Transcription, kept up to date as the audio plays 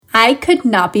I could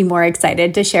not be more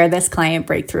excited to share this client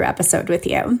breakthrough episode with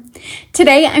you.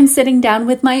 Today, I'm sitting down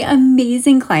with my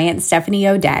amazing client, Stephanie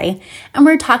O'Day, and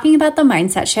we're talking about the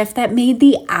mindset shift that made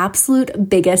the absolute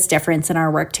biggest difference in our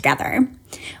work together.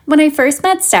 When I first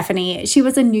met Stephanie, she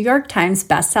was a New York Times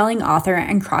bestselling author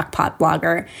and crockpot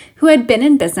blogger who had been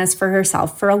in business for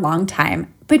herself for a long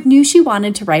time, but knew she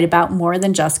wanted to write about more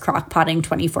than just crockpotting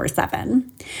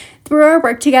 24/7. Through our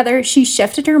work together, she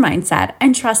shifted her mindset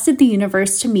and trusted the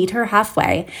universe to meet her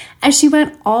halfway as she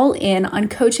went all in on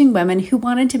coaching women who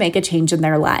wanted to make a change in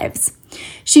their lives.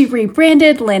 She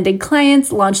rebranded, landed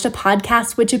clients, launched a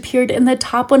podcast which appeared in the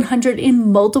top 100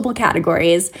 in multiple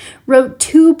categories, wrote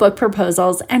 2 book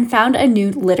proposals, and found a new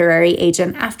literary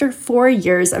agent after 4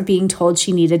 years of being told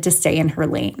she needed to stay in her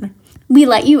lane. We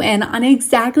let you in on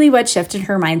exactly what shifted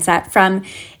her mindset from,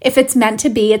 if it's meant to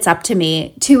be, it's up to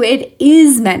me, to it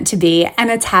is meant to be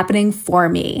and it's happening for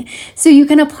me. So you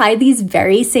can apply these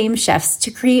very same shifts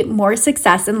to create more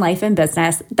success in life and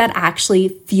business that actually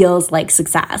feels like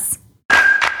success.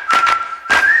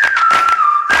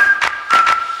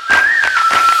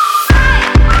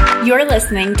 You're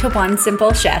listening to One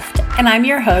Simple Shift, and I'm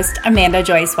your host, Amanda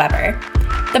Joyce Weber,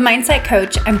 the mindset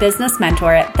coach and business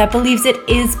mentor that believes it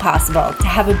is possible to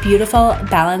have a beautiful,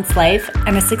 balanced life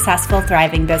and a successful,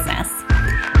 thriving business.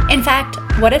 In fact,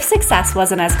 what if success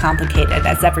wasn't as complicated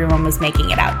as everyone was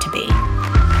making it out to be?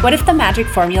 What if the magic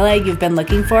formula you've been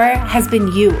looking for has been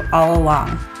you all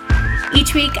along?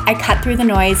 Each week, I cut through the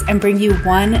noise and bring you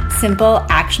one simple,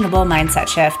 actionable mindset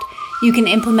shift you can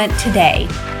implement today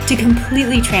to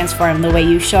completely transform the way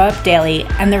you show up daily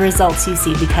and the results you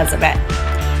see because of it.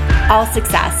 All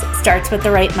success starts with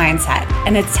the right mindset,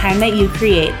 and it's time that you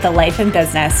create the life and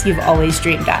business you've always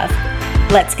dreamed of.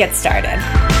 Let's get started.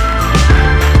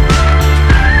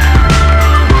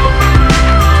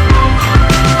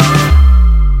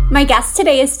 My guest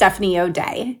today is Stephanie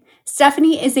O'Day.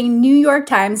 Stephanie is a New York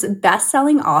Times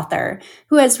best-selling author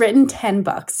who has written 10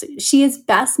 books. She is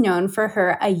best known for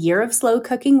her A Year of Slow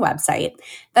Cooking website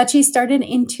that she started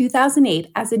in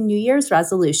 2008 as a New Year's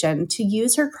resolution to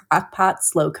use her crockpot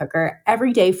slow cooker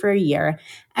every day for a year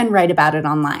and write about it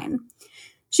online.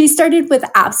 She started with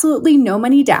absolutely no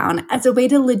money down as a way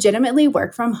to legitimately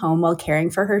work from home while caring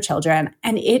for her children,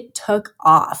 and it took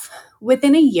off.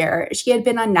 Within a year, she had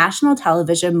been on national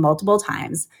television multiple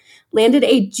times, landed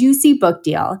a juicy book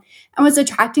deal, and was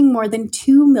attracting more than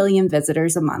 2 million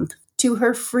visitors a month to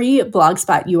her free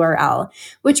Blogspot URL,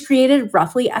 which created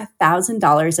roughly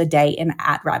 $1,000 a day in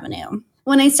ad revenue.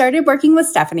 When I started working with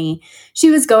Stephanie, she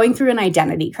was going through an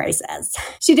identity crisis.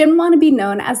 She didn't want to be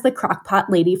known as the crockpot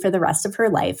lady for the rest of her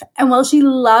life, and while she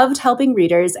loved helping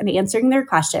readers and answering their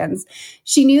questions,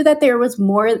 she knew that there was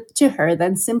more to her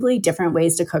than simply different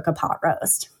ways to cook a pot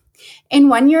roast. In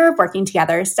 1 year of working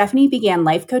together, Stephanie began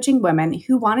life coaching women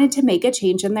who wanted to make a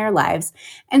change in their lives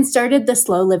and started the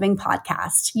Slow Living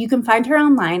podcast. You can find her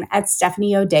online at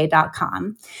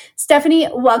stephanieoday.com. Stephanie,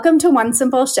 welcome to One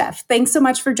Simple Shift. Thanks so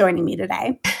much for joining me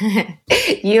today.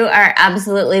 You are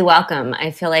absolutely welcome.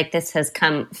 I feel like this has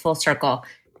come full circle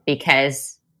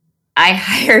because I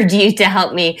hired you to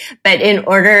help me, but in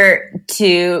order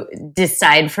to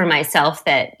decide for myself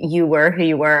that you were who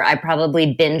you were, I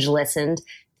probably binge listened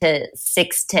to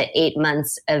 6 to 8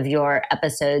 months of your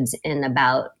episodes in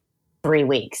about 3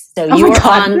 weeks. So you were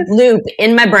on loop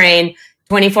in my brain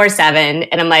 24/7.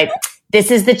 And I'm like, this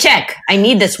is the check. I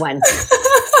need this one.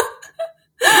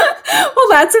 Well,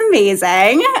 that's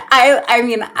amazing. I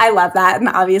mean, I love that. And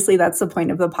obviously that's the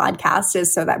point of the podcast,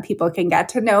 is so that people can get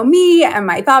to know me and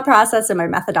my thought process and my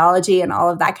methodology and all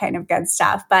of that kind of good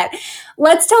stuff. But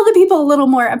let's tell the people a little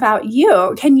more about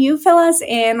you. Can you fill us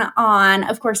in on,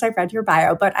 of course, I've read your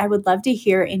bio, but I would love to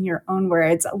hear in your own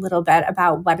words a little bit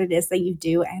about what it is that you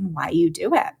do and why you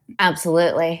do it.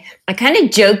 Absolutely. I kind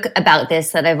of joke about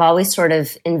this, that I've always sort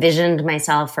of envisioned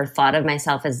myself or thought of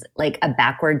myself as like a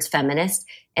backwards feminist,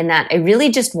 and that I really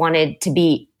just wanted to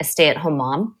be a stay-at-home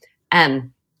mom. I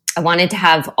wanted to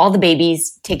have all the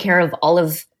babies, take care of all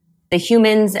of the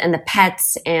humans and the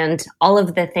pets and all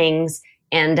of the things.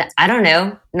 And I don't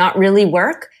know, not really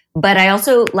work, but I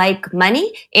also like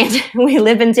money. And we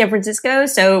live in San Francisco,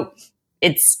 so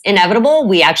it's inevitable.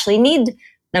 We actually need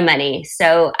the money.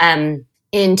 So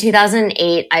in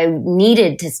 2008, I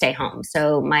needed to stay home.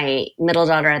 So my middle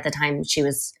daughter at the time, she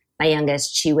was my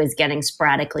youngest, she was getting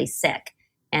sporadically sick.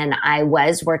 And I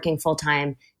was working full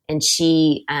time, and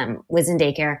she was in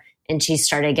daycare, and she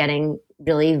started getting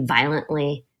really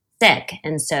violently sick.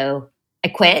 And so I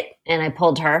quit and I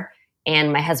pulled her,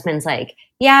 and my husband's like,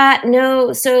 yeah,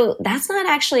 no, so that's not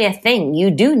actually a thing.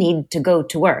 You do need to go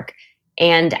to work.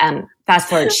 And fast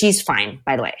forward, she's fine,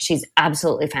 by the way. She's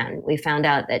absolutely fine. We found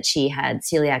out that she had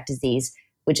celiac disease,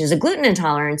 which is a gluten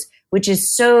intolerance, which is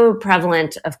so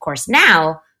prevalent, of course,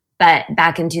 now. But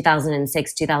back in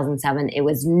 2006, 2007, it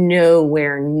was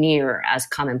nowhere near as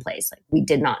commonplace. Like, we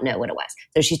did not know what it was.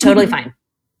 So she's totally fine.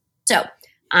 So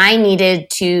I needed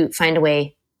to find a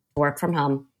way to work from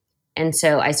home. And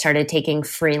so I started taking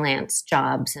freelance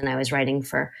jobs, and I was writing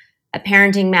for a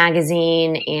parenting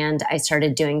magazine, and I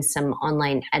started doing some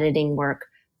online editing work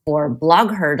for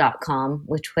blogher.com,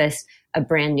 which was a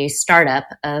brand new startup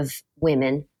of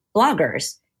women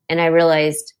bloggers. And I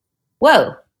realized,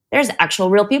 whoa, there's actual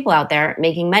real people out there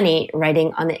making money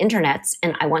writing on the internets,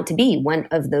 and I want to be one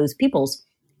of those peoples.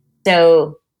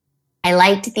 So I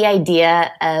liked the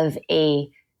idea of a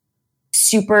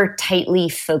super tightly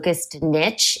focused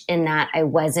niche in that I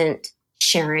wasn't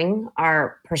sharing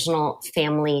our personal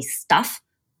family stuff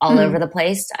all over the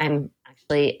place. I'm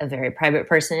actually a very private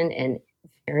person and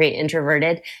very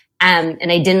introverted. And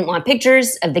I didn't want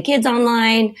pictures of the kids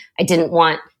online. I didn't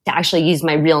want to actually use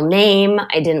my real name.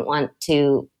 I didn't want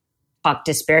to talk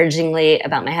disparagingly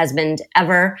about my husband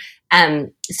ever.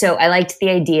 So I liked the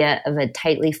idea of a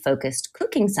tightly focused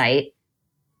cooking site,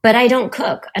 but I don't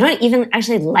cook. I don't even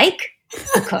actually like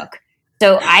to cook.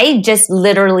 So I just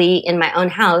literally in my own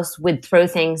house would throw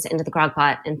things into the crock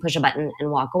pot and push a button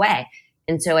and walk away.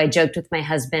 And so I joked with my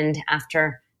husband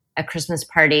after a Christmas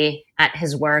party at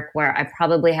his work where I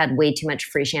probably had way too much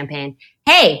free champagne.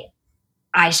 Hey,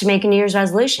 I should make a New Year's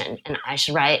resolution and I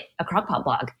should write a crock pot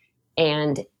blog.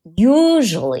 And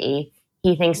usually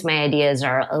he thinks my ideas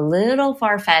are a little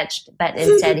far-fetched, but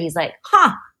instead he's like,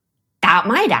 that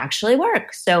might actually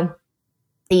work. So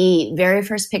the very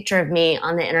first picture of me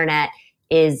on the internet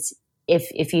is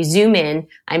if you zoom in,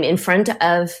 I'm in front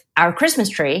of our Christmas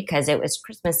tree because it was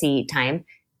Christmassy time,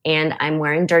 and I'm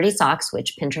wearing dirty socks,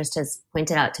 which Pinterest has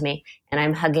pointed out to me, and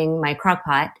I'm hugging my crock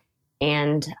pot,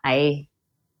 and I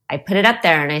put it up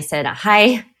there and I said,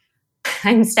 hi,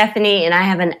 I'm Stephanie, and I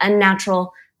have an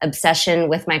unnatural obsession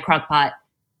with my crock pot,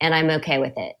 and I'm okay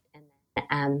with it.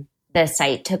 And the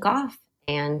site took off,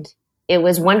 and it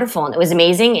was wonderful, and it was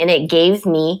amazing, and it gave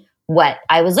me what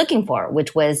I was looking for,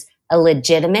 which was a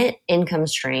legitimate income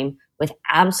stream with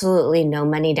absolutely no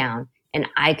money down, and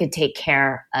I could take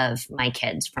care of my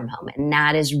kids from home. And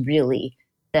that is really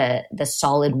the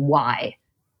solid why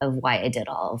of why I did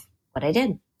all of what I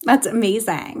did. That's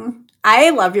amazing. I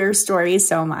love your story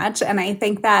so much. And I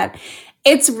think that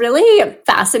it's really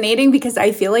fascinating because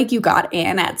I feel like you got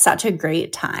in at such a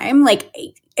great time. Like,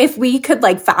 if we could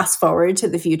like fast forward to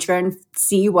the future and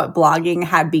see what blogging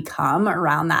had become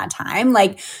around that time,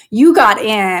 like you got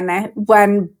in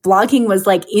when blogging was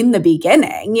like in the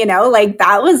beginning, you know, like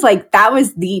that was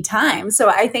the time. So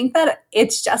I think that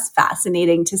it's just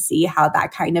fascinating to see how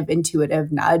that kind of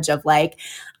intuitive nudge of like,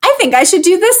 I think I should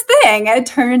do this thing, it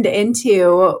turned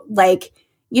into like,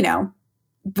 you know,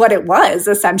 what it was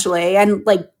essentially, and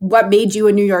like what made you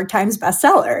a New York Times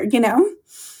bestseller, you know?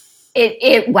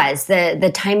 It was.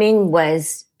 The timing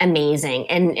was amazing.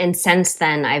 And since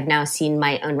then, I've now seen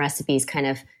my own recipes kind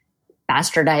of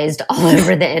bastardized all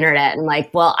over the internet. And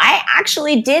like, well, I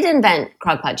actually did invent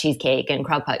crockpot cheesecake and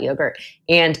crockpot yogurt,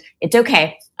 and it's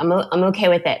okay. I'm okay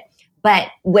with it. But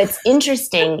what's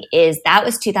interesting is that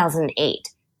was 2008.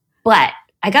 But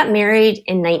I got married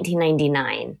in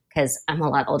 1999 because I'm a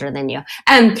lot older than you.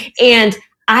 And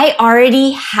I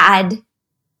already had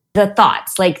the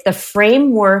thoughts, like the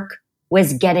framework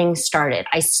was getting started.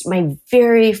 My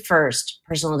very first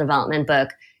personal development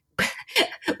book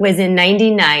was in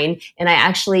 99, and I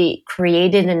actually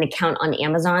created an account on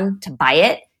Amazon to buy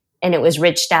it, and it was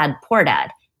Rich Dad, Poor Dad.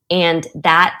 And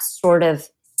that sort of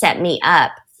set me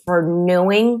up for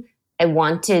knowing I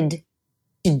wanted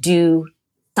to do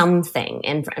something.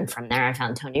 And from there, I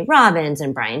found Tony Robbins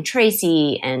and Brian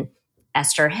Tracy and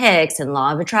Esther Hicks and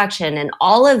Law of Attraction, and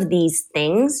all of these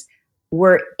things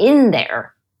were in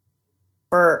there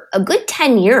for a good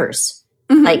 10 years,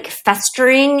 like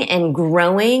festering and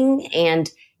growing. And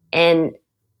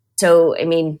so, I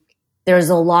mean, there's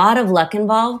a lot of luck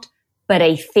involved, but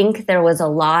I think there was a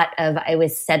lot of, I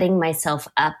was setting myself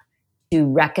up to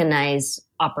recognize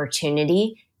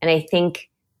opportunity. And I think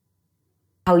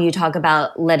how you talk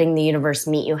about letting the universe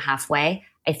meet you halfway,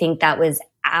 I think that was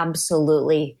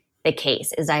absolutely the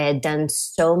case. Is I had done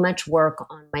so much work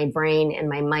on my brain and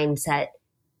my mindset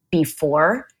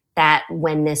before that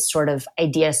when this sort of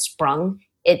idea sprung,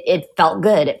 it felt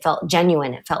good. It felt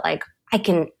genuine. It felt like I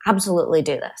can absolutely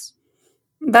do this.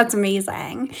 That's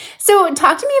amazing. So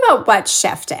talk to me about what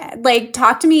shifted. Like,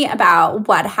 talk to me about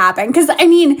what happened. Because I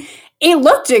mean, it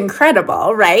looked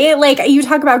incredible, right? Like you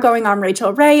talk about going on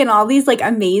Rachel Ray and all these like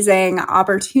amazing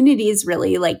opportunities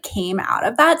really like came out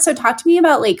of that. So talk to me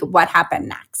about like what happened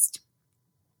next.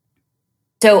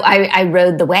 So I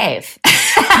rode the wave.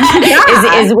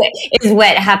 is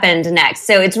what happened next.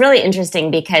 So it's really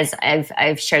interesting because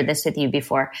I've shared this with you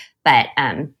before, but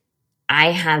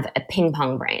I have a ping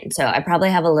pong brain. So I probably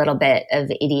have a little bit of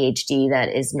ADHD that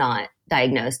is not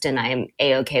diagnosed, and I am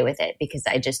A-okay with it because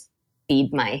I just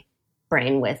feed my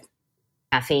brain with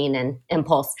caffeine and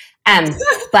impulse.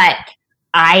 But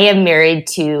I am married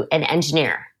to an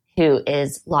engineer who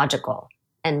is logical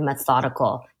and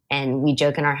methodical. And we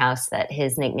joke in our house that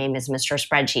his nickname is Mr.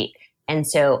 Spreadsheet. And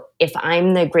so if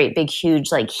I'm the great big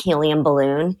huge like helium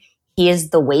balloon, he is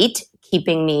the weight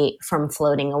keeping me from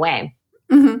floating away.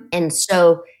 Mm-hmm. And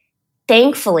so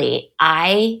thankfully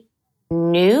I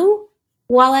knew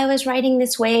while I was riding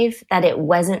this wave that it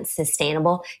wasn't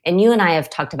sustainable. And you and I have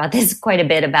talked about this quite a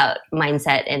bit about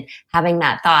mindset and having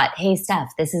that thought, hey,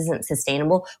 Steph, this isn't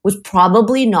sustainable, was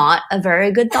probably not a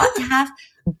very good thought to have,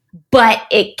 but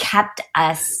it kept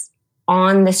us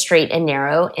on the straight and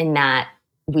narrow in that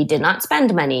we did not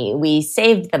spend money. We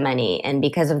saved the money. And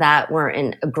because of that, we're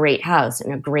in a great house,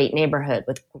 in a great neighborhood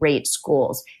with great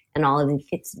schools and all of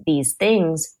these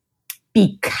things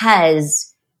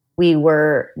because we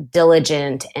were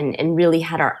diligent and really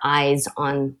had our eyes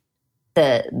on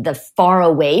the far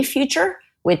away future,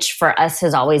 which for us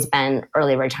has always been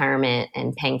early retirement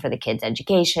and paying for the kids'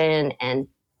 education and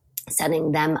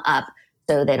setting them up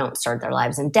so they don't start their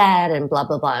lives in debt and blah,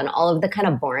 blah, blah, and all of the kind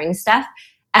of boring stuff.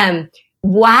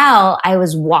 While I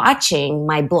was watching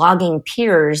my blogging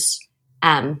peers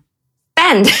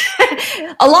spend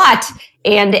a lot.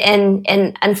 And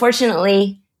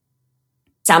unfortunately,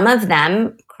 some of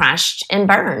them crashed and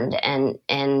burned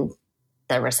and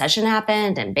the recession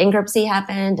happened and bankruptcy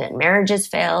happened and marriages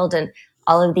failed and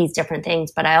all of these different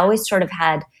things. But I always sort of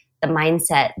had the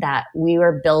mindset that we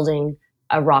were building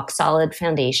a rock solid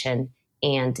foundation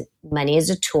and money is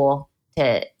a tool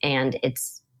and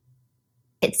it's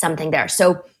something there.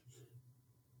 So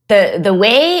the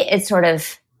way it sort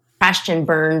of crashed and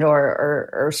burned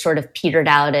or sort of petered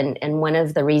out. And one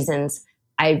of the reasons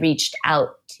I reached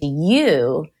out to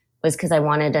you was because I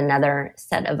wanted another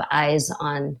set of eyes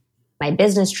on my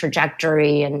business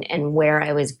trajectory and where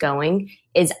I was going.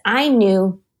 Is I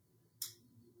knew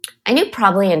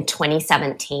probably in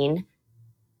 2017,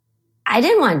 I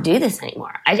didn't want to do this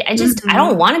anymore. I just, I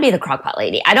don't want to be the crockpot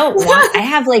lady. I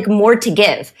have like more to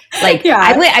give. Like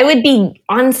I would be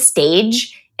on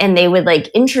stage and they would like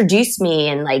introduce me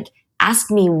and like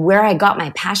ask me where I got my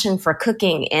passion for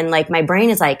cooking. And like, my brain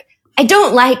is like, I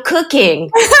don't like cooking.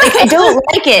 Like, I don't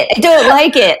like it. I don't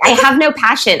like it. I have no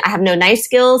passion. I have no knife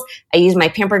skills. I use my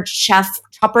Pampered Chef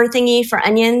chopper thingy for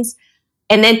onions.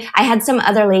 And then I had some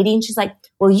other lady and she's like,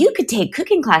 well, you could take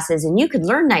cooking classes and you could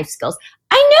learn knife skills.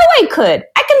 I know I could.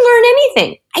 I can learn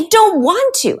anything. I don't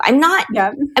want to.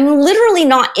 I'm literally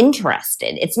not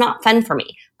interested. It's not fun for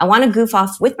me. I want to goof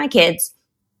off with my kids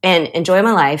and enjoy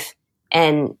my life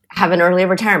and have an early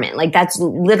retirement. Like that's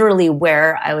literally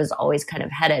where I was always kind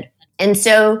of headed. And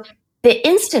so the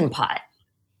Instant Pot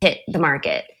hit the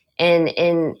market. And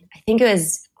in, I think it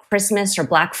was Christmas or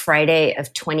Black Friday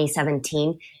of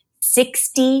 2017,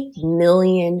 60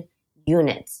 million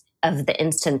units of the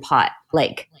Instant Pot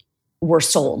like were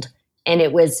sold. And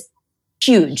it was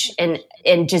huge and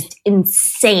just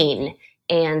insane.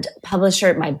 And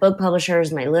my book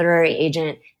publishers, my literary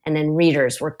agent, and then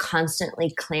readers were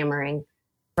constantly clamoring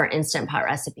for Instant Pot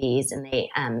recipes.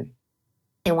 And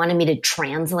they wanted me to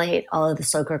translate all of the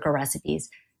slow cooker recipes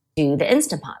to the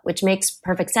Instant Pot, which makes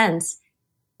perfect sense.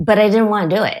 But I didn't want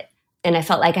to do it. And I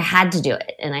felt like I had to do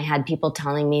it. And I had people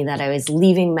telling me that I was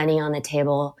leaving money on the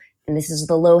table and this is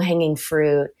the low hanging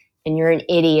fruit and you're an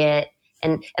idiot.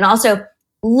 And also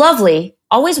lovely,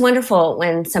 always wonderful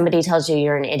when somebody tells you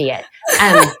you're an idiot.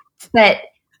 But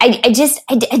I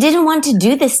didn't want to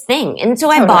do this thing. And so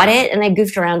I bought it and I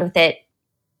goofed around with it.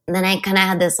 And then I kind of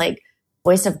had this like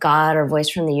voice of God or voice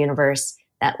from the universe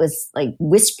that was like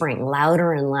whispering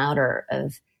louder and louder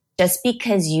of just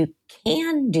because you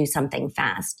can do something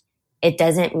fast, it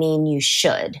doesn't mean you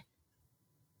should.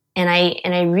 And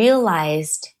I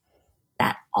realized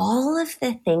that all of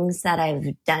the things that I've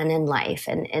done in life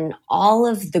and all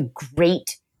of the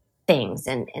great things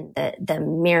and the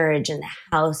marriage and the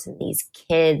house and these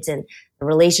kids and the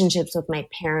relationships with my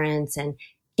parents and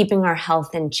keeping our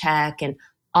health in check and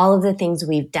all of the things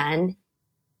we've done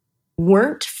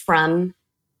weren't from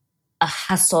a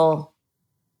hustle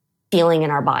feeling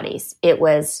in our bodies. It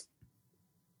was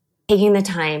taking the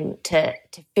time to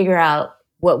figure out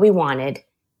what we wanted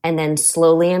and then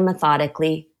slowly and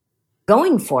methodically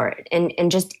going for it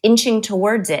and just inching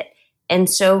towards it. And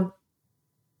so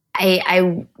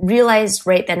I realized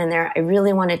right then and there, I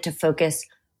really wanted to focus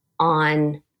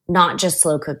on not just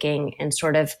slow cooking and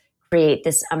sort of create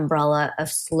this umbrella of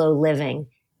slow living.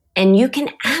 And you can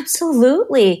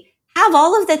absolutely have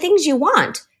all of the things you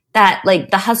want that like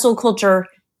the hustle culture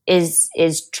is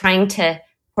trying to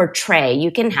portray.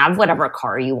 You can have whatever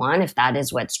car you want if that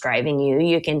is what's driving you.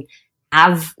 You can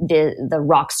have the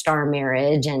rock star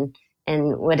marriage and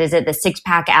what is it, the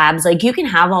 6-pack abs. Like you can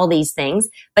have all these things,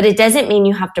 but it doesn't mean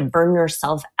you have to burn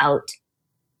yourself out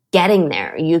getting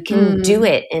there. You can do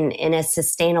it in a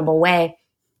sustainable way.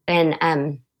 And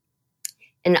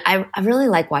I really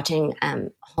like watching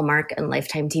Hallmark and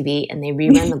Lifetime TV, and they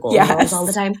rerun the Golden Girls all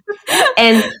the time.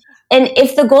 And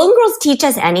if the Golden Girls teach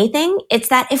us anything, it's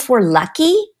that if we're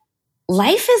lucky,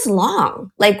 life is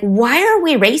long. Like, why are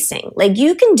we racing? Like,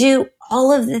 you can do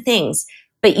all of the things,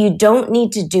 but you don't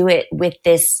need to do it with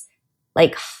this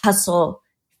like hustle,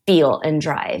 feel, and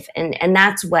drive. And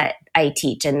that's what I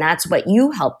teach. And that's what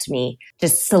you helped me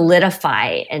just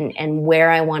solidify and where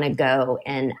I want to go.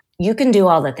 And you can do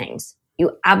all the things.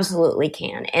 You absolutely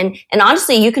can. And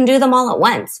honestly, you can do them all at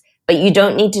once, but you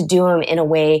don't need to do them in a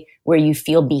way where you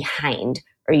feel behind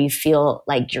or you feel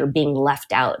like you're being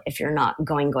left out if you're not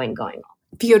going.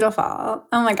 Beautiful.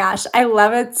 Oh my gosh. I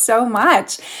love it so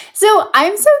much. So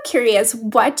I'm so curious,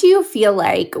 what do you feel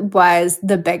like was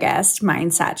the biggest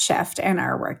mindset shift in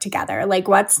our work together? Like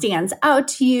what stands out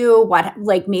to you? What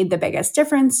like made the biggest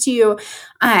difference to you?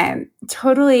 I'm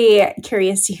totally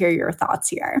curious to hear your thoughts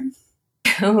here.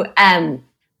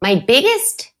 My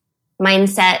biggest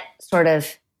mindset sort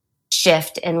of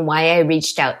shift and why I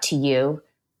reached out to you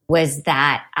was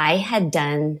that I had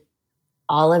done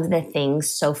all of the things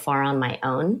so far on my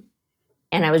own,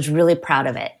 and I was really proud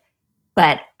of it.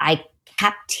 But I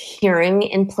kept hearing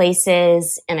in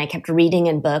places and I kept reading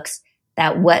in books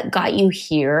that what got you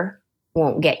here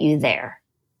won't get you there.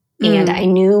 And I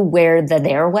knew where the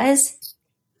there was,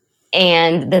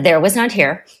 and the there was not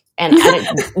here. And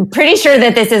I'm pretty sure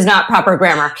that this is not proper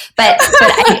grammar, but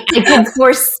I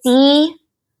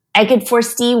could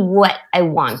foresee what I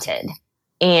wanted.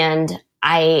 And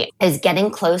I was getting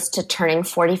close to turning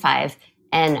 45,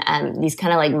 and these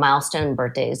kind of like milestone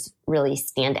birthdays really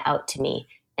stand out to me.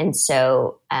 And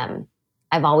so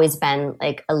I've always been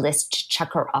like a list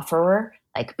checker offerer.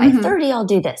 Like by 30, I'll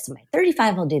do this. And by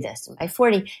 35, I'll do this. And by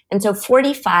 40. And so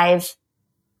 45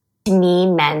 to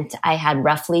me meant I had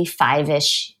roughly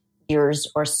 5-ish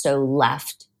years or so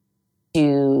left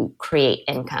to create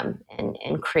income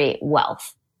and create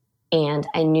wealth. And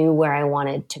I knew where I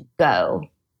wanted to go,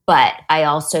 but I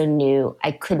also knew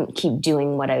I couldn't keep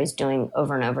doing what I was doing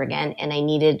over and over again. And I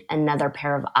needed another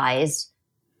pair of eyes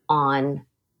on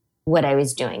what I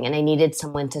was doing. And I needed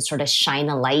someone to sort of shine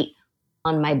a light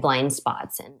on my blind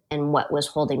spots and what was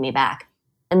holding me back.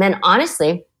 And then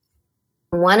honestly,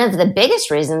 one of the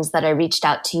biggest reasons that I reached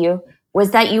out to you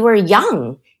was that you were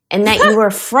young and that you were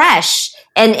fresh.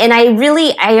 And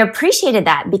I appreciated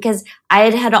that because I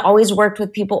had always worked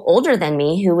with people older than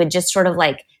me who would just sort of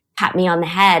like pat me on the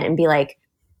head and be like,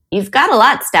 you've got a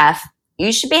lot, Steph.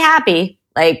 You should be happy.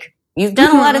 Like you've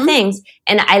done a lot of things.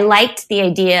 And I liked the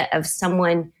idea of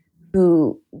someone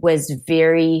who was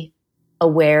very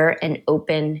aware and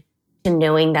open to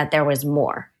knowing that there was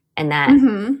more and that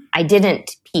I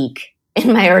didn't peak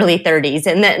in my early 30s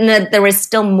and that there was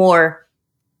still more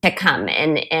to come.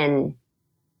 And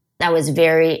that was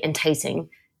very enticing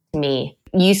to me.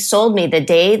 You sold me the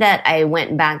day that I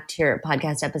went back to your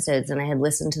podcast episodes and I had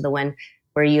listened to the one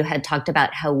where you had talked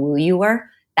about how woo you were.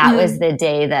 That was the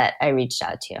day that I reached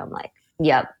out to you. I'm like,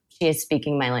 yep, she is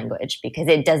speaking my language because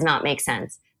it does not make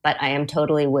sense, but I am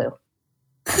totally woo.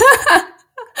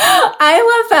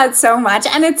 I love that so much.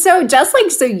 And it's so just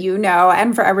like, so you know,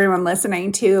 and for everyone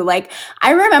listening too, like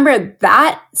I remember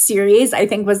that series, I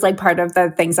think was like part of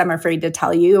the Things I'm Afraid to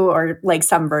Tell You or like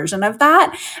some version of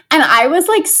that. And I was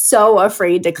like so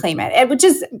afraid to claim it, which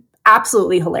is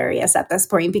absolutely hilarious at this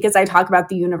point because I talk about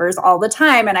the universe all the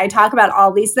time and I talk about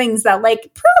all these things that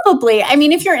like probably, I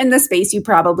mean, if you're in the space, you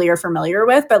probably are familiar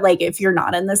with, but like if you're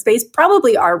not in the space,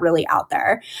 probably are really out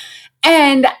there.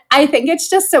 And I think it's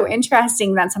just so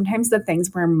interesting that sometimes the things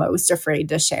we're most afraid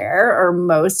to share or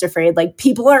most afraid, like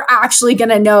people are actually going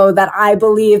to know that I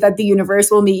believe that the universe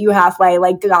will meet you halfway,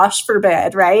 like gosh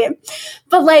forbid, right?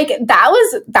 But like that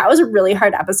was a really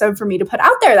hard episode for me to put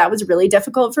out there. That was really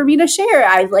difficult for me to share.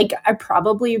 I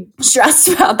probably stressed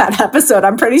about that episode.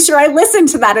 I'm pretty sure I listened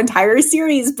to that entire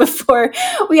series before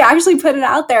we actually put it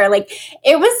out there. Like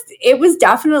it was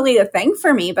definitely a thing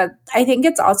for me, but I think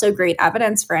it's also great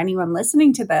evidence for anyone anyone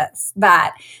listening to this,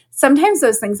 that sometimes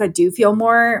those things that do feel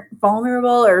more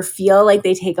vulnerable or feel like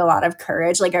they take a lot of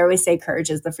courage, like I always say, courage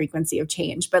is the frequency of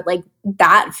change, but like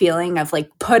that feeling of like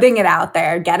putting it out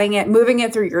there, getting it, moving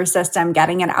it through your system,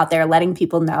 getting it out there, letting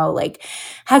people know, like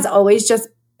has always just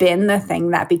been the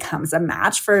thing that becomes a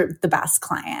match for the best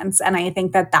clients. And I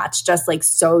think that that's just like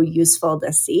so useful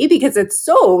to see because it's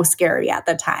so scary at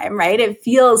the time, right? It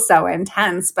feels so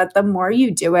intense, but the more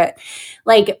you do it,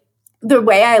 like the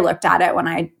way I looked at it when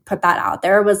I put that out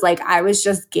there was like I was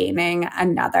just gaining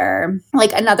another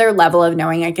level of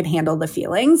knowing I could handle the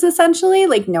feelings, essentially,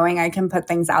 like knowing I can put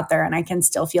things out there and I can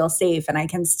still feel safe and I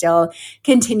can still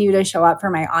continue to show up for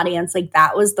my audience. Like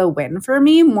that was the win for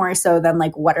me, more so than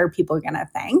like what are people going to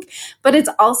think. But it's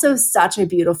also such a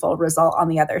beautiful result on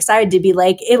the other side to be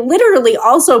like, it literally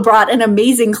also brought an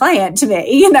amazing client to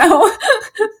me, you know?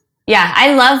 Yeah,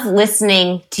 I love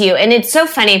listening to you. And it's so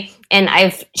funny. And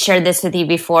I've shared this with you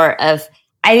before of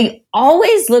I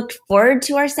always looked forward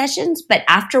to our sessions, but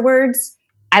afterwards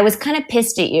I was kind of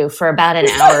pissed at you for about an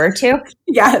hour or two.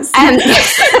 Yes.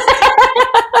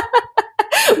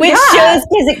 Which shows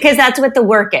because that's what the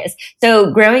work is.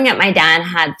 So growing up, my dad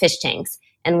had fish tanks.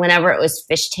 And whenever it was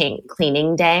fish tank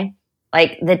cleaning day,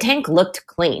 like the tank looked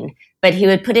clean, but he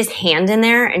would put his hand in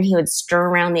there and he would stir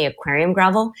around the aquarium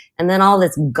gravel. And then all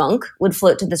this gunk would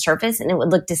float to the surface and it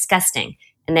would look disgusting.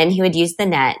 And then he would use the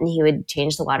net and he would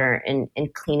change the water and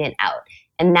clean it out.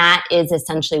 And that is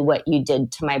essentially what you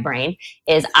did to my brain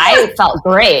is I felt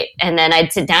great. And then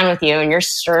I'd sit down with you and you're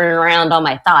stirring around all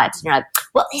my thoughts. And you're like,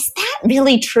 well, is that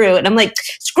really true? And I'm like,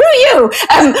 screw you.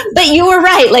 But you were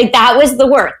right. Like that was the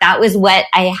work. That was what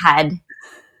I had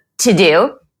to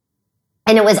do.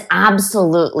 And it was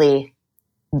absolutely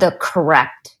the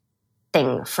correct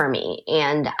thing for me.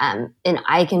 And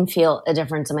I can feel a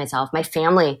difference in myself. My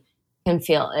family can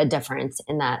feel a difference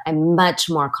in that I'm much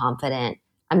more confident.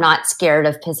 I'm not scared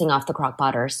of pissing off the crock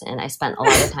potters. And I spent a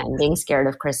lot of time being scared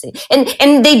of Chrissy.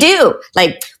 And they do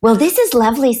like, well, this is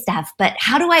lovely stuff, but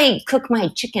how do I cook my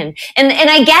chicken? And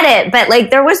I get it, but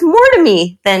like there was more to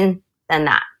me than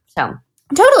that. So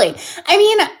totally. I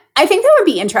mean, I think that would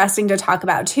be interesting to talk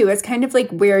about too. It's kind of like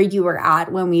where you were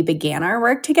at when we began our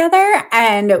work together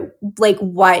and like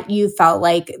what you felt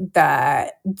like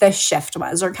the shift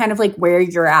was or kind of like where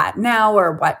you're at now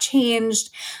or what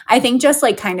changed. I think just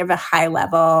like kind of a high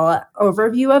level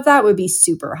overview of that would be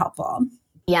super helpful.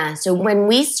 Yeah. So when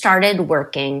we started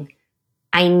working,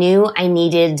 I knew I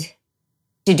needed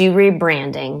to do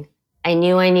rebranding. I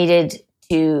knew I needed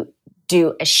to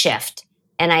do a shift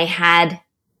and I had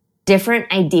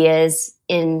different ideas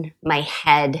in my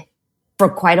head for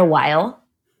quite a while,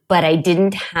 but I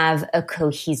didn't have a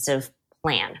cohesive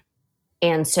plan.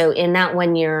 And so in that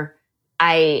 1 year,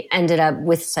 I ended up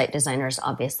with Site Designers,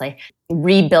 obviously,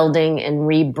 rebuilding and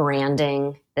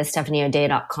rebranding the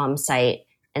StephanieO'Day.com site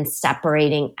and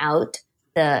separating out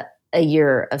the A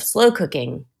Year of Slow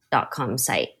Cooking.com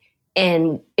site.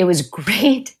 And it was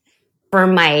great for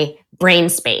my brain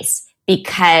space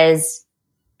because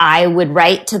I would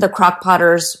write to the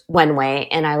Crockpotters one way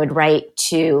and I would write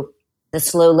to the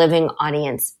slow living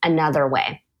audience another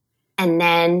way. And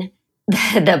then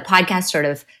the podcast sort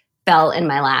of fell in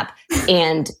my lap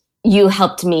and you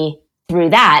helped me through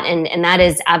that. And that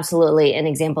is absolutely an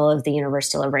example of the universe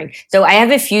delivering. So I have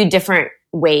a few different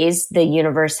ways the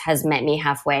universe has met me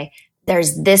halfway.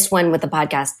 There's this one with the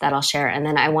podcast that I'll share. And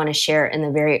then I want to share in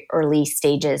the very early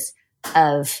stages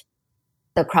of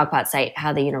the Crockpot site,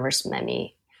 how the universe met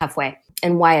me halfway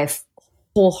and why I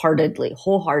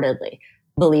wholeheartedly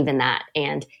believe in that.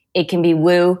 And it can be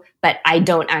woo, but I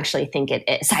don't actually think it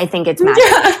is. I think it's magic.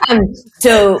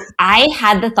 So I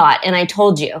had the thought and I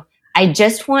told you, I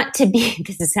just want to be,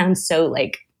 because it sounds so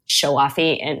like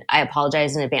show-offy and I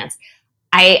apologize in advance.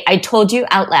 I told you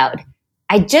out loud,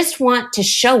 I just want to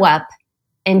show up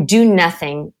and do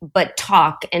nothing but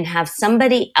talk and have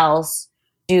somebody else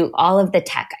do all of the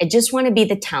tech. I just want to be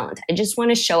the talent. I just want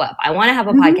to show up. I want to have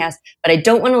a podcast, but I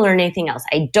don't want to learn anything else.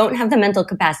 I don't have the mental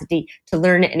capacity to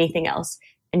learn anything else.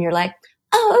 And you're like,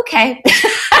 oh, okay.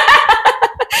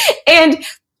 and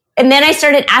then I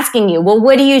started asking you, well,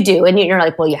 what do you do? And you're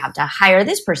like, well, you have to hire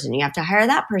this person. You have to hire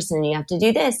that person. You have to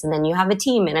do this. And then you have a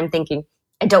team. And I'm thinking,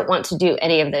 I don't want to do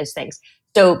any of those things.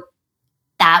 So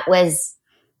that was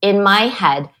in my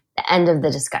head, the end of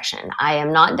the discussion. I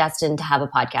am not destined to have a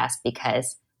podcast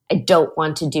because I don't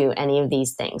want to do any of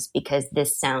these things because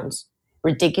this sounds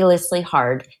ridiculously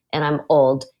hard and I'm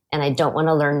old and I don't want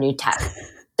to learn new tech.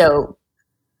 So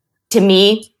to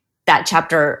me, that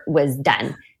chapter was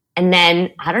done. And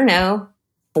then, I don't know,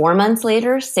 4 months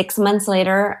later, 6 months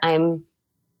later, I'm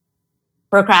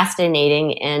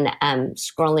procrastinating and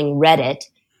scrolling Reddit,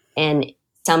 and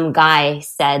some guy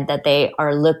said that they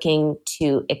are looking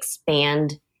to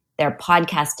expand their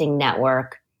podcasting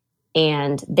network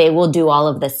and they will do all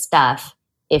of this stuff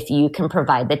if you can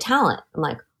provide the talent. I'm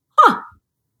like, huh.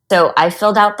 So I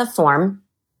filled out the form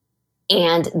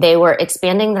and they were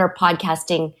expanding their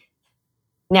podcasting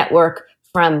network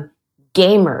from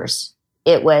gamers.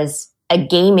 It was a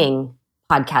gaming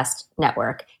podcast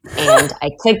network. And I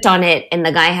clicked on it and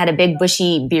the guy had a big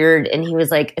bushy beard and he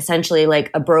was like essentially like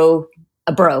a bro.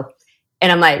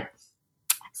 And I'm like,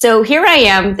 so here I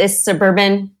am, this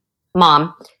suburban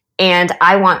mom, and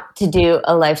I want to do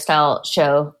a lifestyle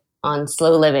show on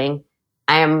slow living.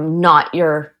 I am not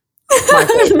your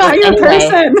market. Not your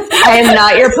person. I am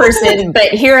not your person, but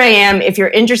here I am. If you're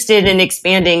interested in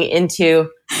expanding into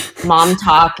mom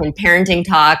talk and parenting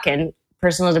talk and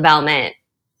personal development,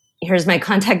 here's my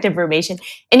contact information.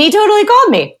 And he totally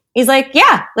called me. He's like,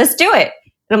 yeah, let's do it.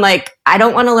 And I'm like, I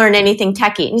don't want to learn anything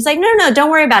techie. And he's like, no,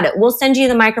 don't worry about it. We'll send you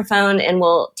the microphone and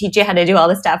we'll teach you how to do all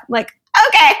this stuff. I'm like,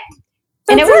 okay. That's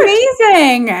and it worked.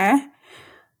 amazing.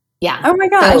 Yeah. Oh my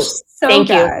gosh. So thank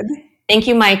good. you. Thank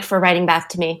you, Mike, for writing back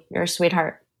to me. You're a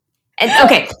sweetheart. And,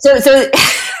 okay. So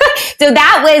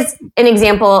that was an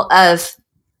example of,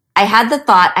 I had the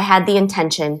thought, I had the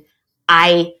intention.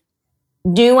 I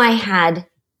knew I had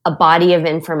a body of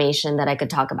information that I could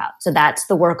talk about. So that's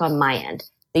the work on my end.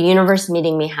 The universe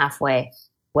meeting me halfway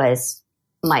was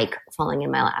Mike falling in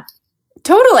my lap.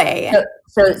 Totally.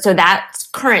 So that's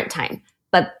current time.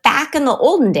 But back in the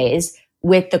olden days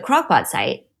with the Crock-Pot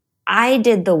site, I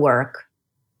did the work.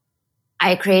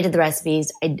 I created the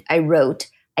recipes. I wrote.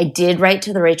 I did write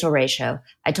to the Rachel Ray Show.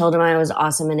 I told them I was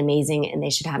awesome and amazing and they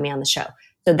should have me on the show.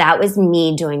 So that was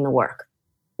me doing the work.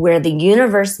 Where the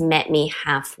universe met me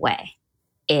halfway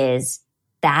is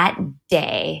that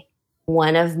day,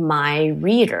 one of my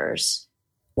readers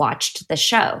watched the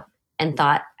show and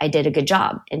thought I did a good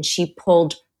job. And she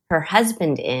pulled her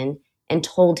husband in and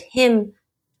told him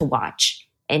to watch.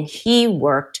 And he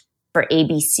worked for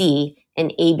ABC.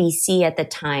 And ABC at the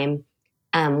time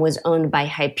was owned by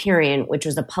Hyperion, which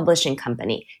was a publishing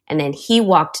company. And then he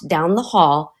walked down the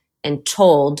hall and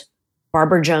told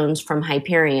Barbara Jones from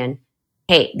Hyperion,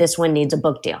 hey, this one needs a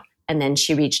book deal. And then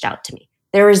she reached out to me.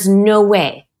 There is no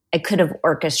way I could have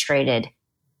orchestrated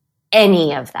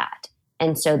any of that.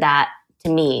 And so that,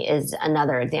 to me, is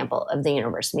another example of the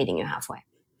universe meeting you halfway.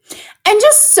 And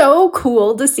just so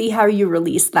cool to see how you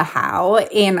release the how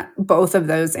in both of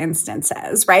those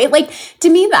instances, right? Like, to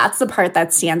me, that's the part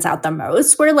that stands out the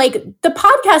most, where like the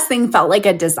podcast thing felt like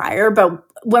a desire, but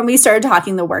when we started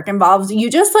talking the work involved, you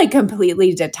just like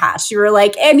completely detached. You were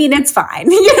like, I mean, it's fine.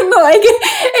 You know, like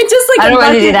it just like, I don't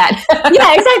want to do that.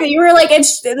 Yeah, exactly. You were like,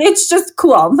 it's just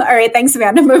cool. All right. Thanks,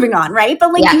 Amanda. Moving on. Right.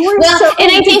 But like, you were well, so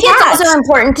and I think detached. it's also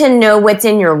important to know what's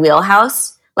in your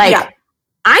wheelhouse. Like, yeah.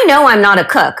 I know I'm not a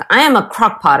cook. I am a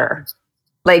crock potter.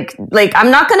 Like I'm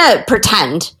not going to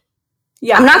pretend.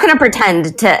 Yeah. I'm not going to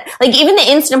pretend to, like, even the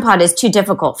Instant Pot is too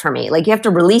difficult for me. Like, you have to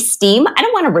release steam. I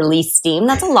don't want to release steam.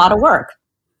 That's a lot of work.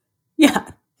 Yeah.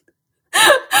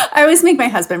 I always make my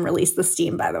husband release the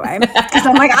steam, by the way, because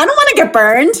I'm like, I don't want to get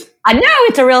burned. I know,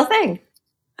 it's a real thing.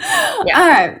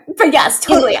 Yeah. But yes,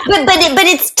 totally. But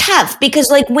it's tough because,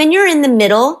 like, when you're in the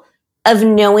middle of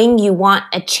knowing you want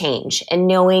a change and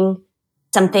knowing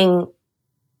something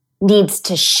needs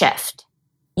to shift,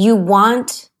 you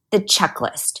want the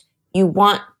checklist. You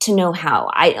want to know how.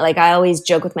 I always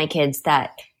joke with my kids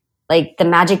that, like, the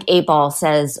magic 8 ball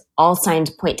says all signs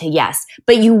point to yes,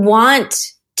 but you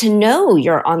want to know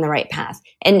you're on the right path.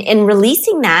 And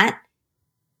releasing that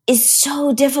is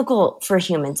so difficult for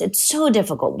humans. It's so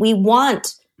difficult. We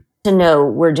want to know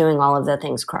we're doing all of the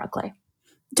things correctly.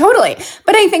 Totally.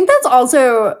 But I think that's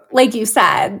also, like you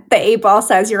said, the 8 ball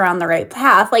says you're on the right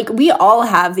path. Like, we all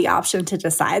have the option to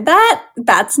decide that.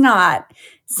 That's not,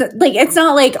 like, it's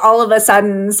not like all of a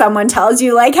sudden someone tells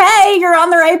you, like, hey, you're on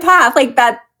the right path. Like,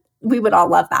 that, we would all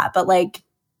love that. But, like,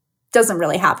 doesn't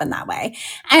really happen that way.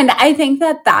 And I think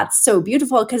that that's so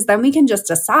beautiful because then we can just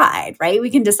decide, right? We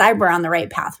can decide we're on the right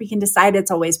path. We can decide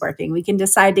it's always working. We can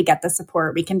decide to get the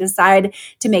support. We can decide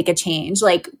to make a change.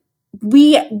 Like,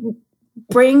 we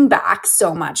bring back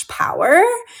so much power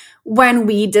when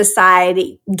we decide,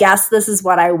 yes, this is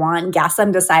what I want. Yes,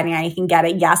 I'm deciding I can get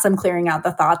it. Yes, I'm clearing out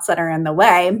the thoughts that are in the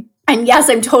way. And yes,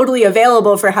 I'm totally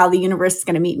available for how the universe is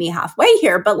going to meet me halfway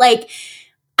here. But like,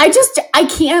 I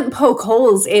can't poke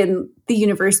holes in the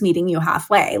universe meeting you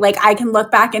halfway. Like I can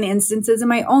look back in instances in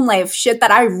my own life, shit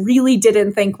that I really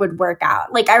didn't think would work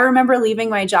out. Like I remember leaving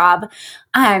my job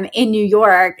in New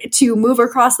York to move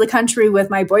across the country with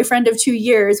my boyfriend of 2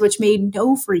 years, which made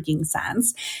no freaking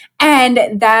sense.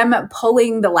 And them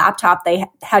pulling the laptop they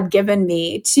had given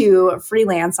me to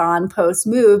freelance on post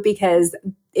move because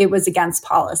it was against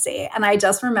policy. And I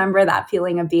just remember that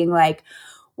feeling of being like,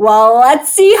 well,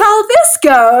 let's see how this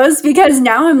goes, because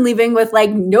now I'm leaving with like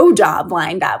no job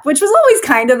lined up, which was always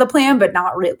kind of the plan, but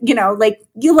not really, like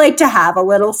you like to have a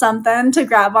little something to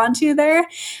grab onto there.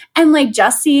 And like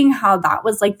just seeing how that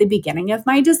was like the beginning of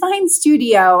my design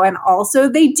studio. And also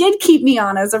they did keep me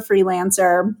on as a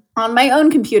freelancer on my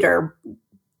own computer.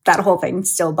 That whole thing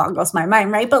still boggles my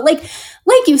mind, right? But like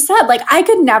you said, like I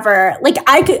could never,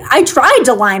 I tried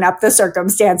to line up the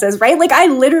circumstances, right? Like I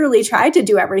literally tried to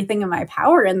do everything in my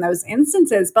power in those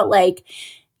instances, but like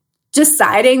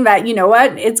deciding that, you know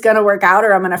what, it's going to work out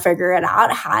or I'm going to figure it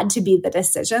out had to be the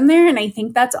decision there. And I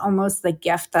think that's almost the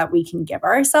gift that we can give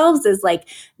ourselves is like,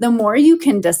 the more you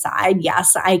can decide,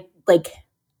 yes,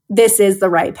 this is the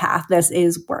right path. This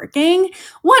is working.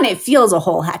 One, it feels a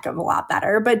whole heck of a lot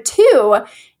better, but two,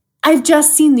 I've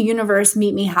just seen the universe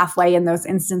meet me halfway in those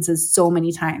instances so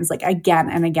many times, like again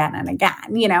and again and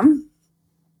again,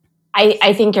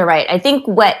 I think you're right. I think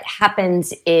what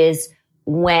happens is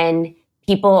when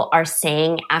people are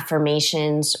saying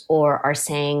affirmations or are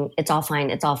saying, it's all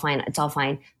fine, it's all fine, it's all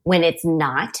fine, when it's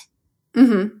not,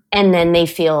 and then they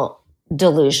feel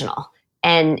delusional.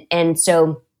 And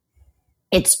so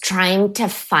it's trying to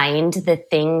find the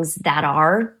things that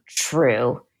are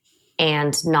true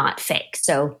and not fake.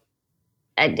 So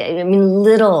I mean,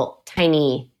 little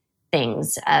tiny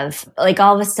things of like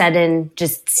all of a sudden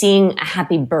just seeing a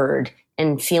happy bird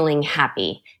and feeling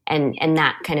happy and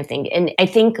that kind of thing. And I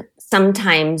think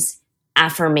sometimes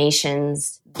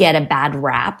affirmations get a bad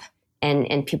rap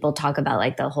and people talk about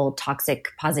like the whole toxic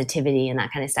positivity and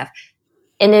that kind of stuff.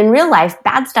 And in real life,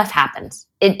 bad stuff happens.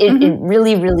 It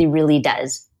really, really, really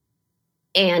does.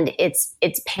 And it's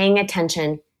paying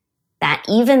attention that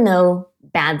even though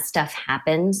bad stuff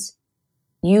happens,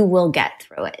 you will get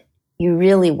through it. You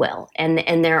really will.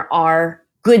 And there are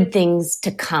good things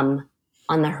to come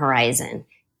on the horizon.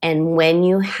 And when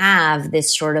you have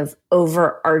this sort of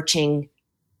overarching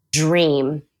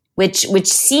dream, which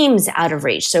seems out of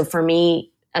reach. So for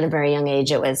me, at a very young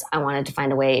age, it was, I wanted to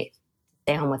find a way to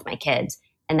stay home with my kids.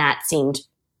 And that seemed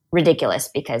ridiculous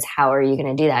because how are you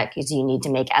going to do that? Because you need to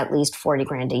make at least 40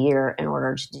 grand a year in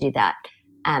order to do that.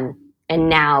 And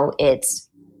now it's,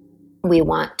 we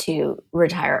want to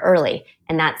retire early.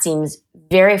 And that seems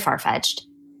very far-fetched,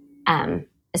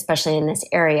 especially in this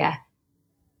area.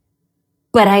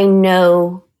 But I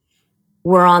know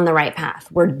we're on the right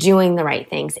path. We're doing the right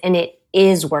things and it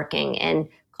is working. And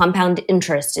compound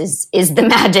interest is the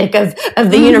magic of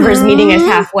the universe meeting us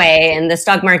halfway and the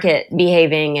stock market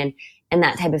behaving and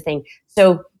that type of thing.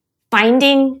 So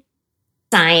finding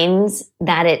signs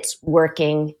that it's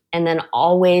working and then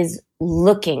always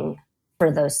looking for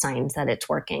those signs that it's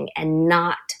working and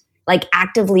not like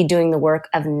actively doing the work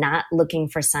of not looking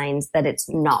for signs that it's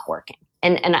not working.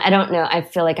 And I don't know, I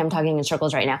feel like I'm talking in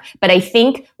circles right now, but I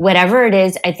think whatever it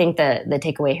is, I think the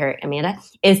takeaway here, Amanda,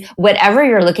 is whatever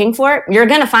you're looking for, you're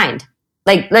going to find.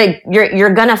 Like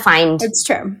you're going to find it's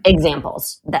true.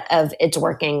 Examples of it's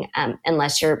working,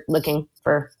 unless you're looking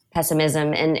for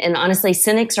pessimism. And honestly,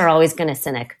 cynics are always going to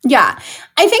cynic. Yeah.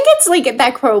 I think it's like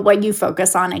that quote, what you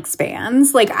focus on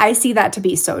expands. Like I see that to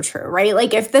be so true, right?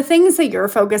 Like if the things that you're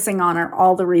focusing on are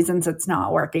all the reasons it's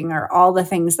not working or all the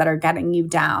things that are getting you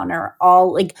down or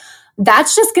all like,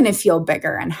 that's just going to feel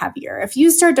bigger and heavier. If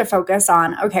you start to focus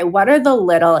on, okay, what are the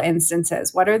little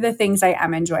instances? What are the things I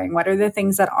am enjoying? What are the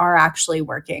things that are actually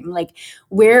working? Like,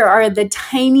 where are the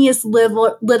tiniest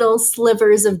little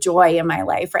slivers of joy in my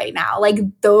life right now? Like,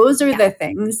 those are the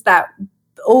things that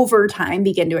over time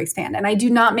begin to expand. And I do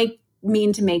not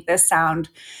mean to make this sound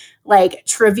like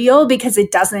trivial because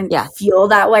it doesn't feel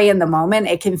that way in the moment.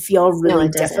 It can feel really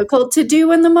difficult to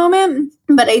do in the moment.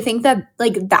 But I think that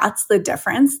like that's the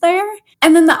difference there.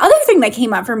 And then the other thing that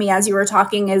came up for me as you were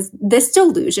talking is this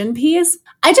delusion piece.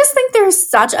 I just think there's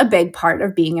such a big part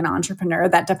of being an entrepreneur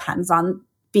that depends on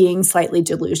being slightly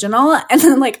delusional. And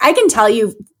then like, I can tell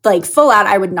you like full out,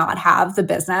 I would not have the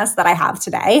business that I have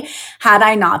today had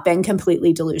I not been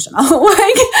completely delusional.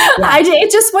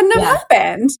 It just wouldn't have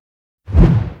happened.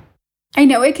 I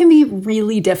know it can be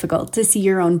really difficult to see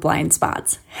your own blind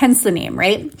spots, hence the name,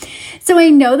 right? So I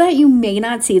know that you may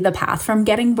not see the path from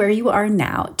getting where you are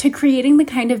now to creating the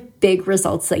kind of big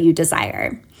results that you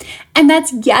desire. And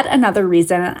that's yet another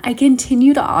reason I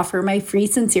continue to offer my free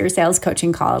Sincere Sales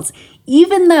coaching calls,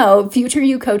 even though Future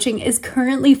You Coaching is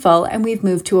currently full and we've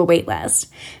moved to a wait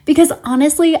list. Because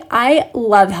honestly, I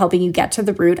love helping you get to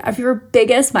the root of your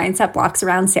biggest mindset blocks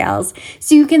around sales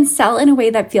so you can sell in a way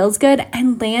that feels good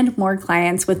and land more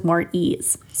clients with more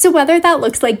ease. So whether that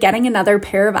looks like getting another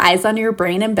pair of eyes on your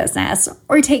brain and business,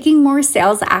 or taking more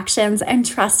sales actions and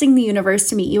trusting the universe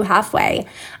to meet you halfway,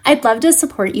 I'd love to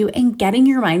support you in getting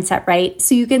your mindset right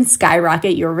so you can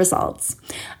skyrocket your results.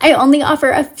 I only offer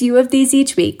a few of these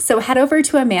each week, so head over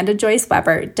to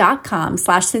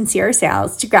amandajoyceweber.com/sincere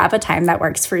sales to grab a time that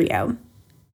works for you.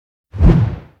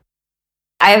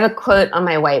 I have a quote on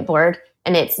my whiteboard,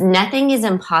 and it's, "Nothing is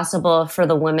impossible for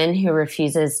the woman who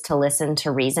refuses to listen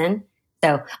to reason."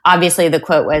 So obviously the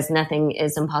quote was, "Nothing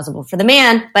is impossible for the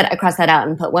man," but I crossed that out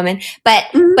and put woman. But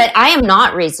I am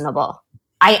not reasonable.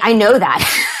 I know that.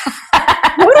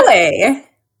 Totally.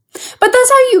 But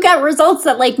that's how you get results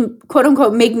that, like, quote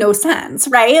unquote, make no sense,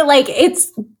 right? Like,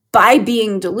 it's by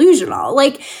being delusional.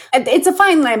 Like, it's a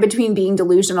fine line between being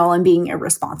delusional and being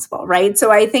irresponsible, right?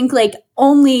 So I think, like,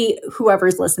 only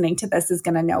whoever's listening to this is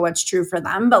going to know what's true for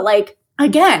them. But, like,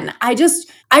 again, I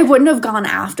wouldn't have gone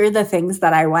after the things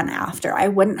that I went after. I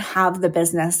wouldn't have the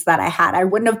business that I had. I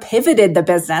wouldn't have pivoted the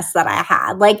business that I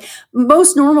had. Like,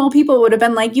 most normal people would have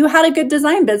been like, you had a good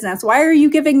design business. Why are you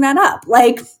giving that up?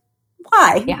 Like,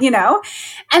 why, Yeah. you know?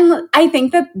 And I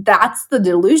think that that's the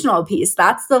delusional piece.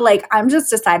 That's the, like, I'm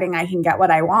just deciding I can get what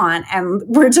I want and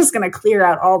we're just going to clear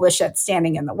out all the shit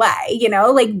standing in the way, you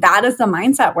know? Like, that is the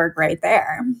mindset work right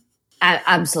there.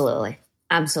 Absolutely.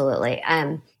 Absolutely.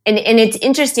 And it's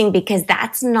interesting because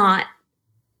that's not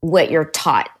what you're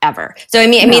taught ever. So, I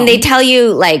mean, they tell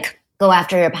you, like, go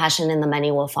after your passion and the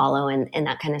money will follow and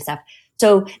that kind of stuff.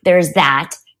 So there's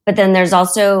that, but then there's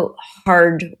also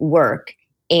hard work.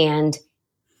 And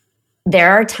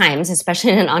there are times,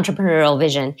 especially in an entrepreneurial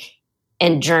vision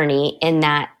and journey, in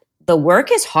that the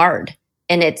work is hard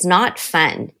and it's not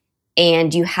fun.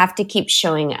 And you have to keep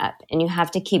showing up and you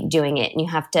have to keep doing it and you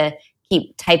have to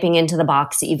keep typing into the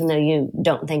box, even though you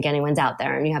don't think anyone's out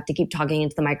there. And you have to keep talking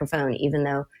into the microphone, even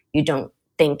though you don't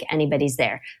think anybody's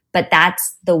there. But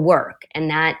that's the work. And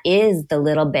that is the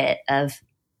little bit of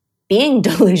being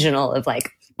delusional of,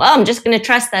 like, well, I'm just going to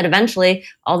trust that eventually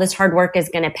all this hard work is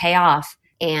going to pay off.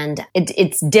 And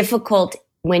it's difficult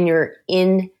when you're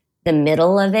in the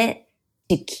middle of it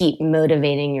to keep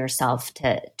motivating yourself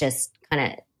to just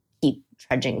kind of keep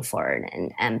trudging forward.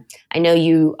 And I know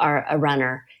you are a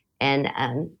runner. And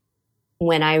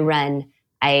when I run,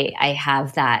 I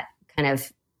have that kind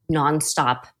of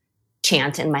nonstop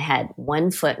chant in my head, 1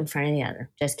 foot in front of the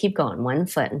other. Just keep going, 1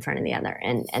 foot in front of the other.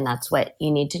 And that's what you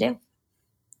need to do.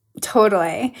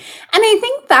 Totally. And I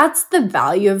think that's the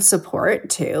value of support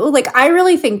too. Like, I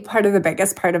really think part of the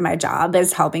biggest part of my job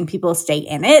is helping people stay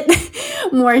in it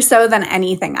more so than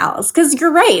anything else. Because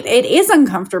you're right, it is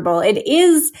uncomfortable. It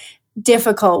is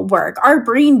difficult work. Our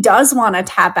brain does want to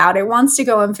tap out. It wants to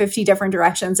go in 50 different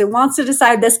directions. It wants to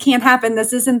decide this can't happen.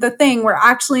 This isn't the thing. We're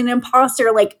actually an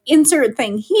imposter, like, insert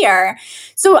thing here.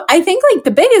 So I think, like,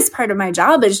 the biggest part of my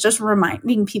job is just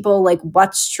reminding people, like,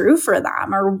 what's true for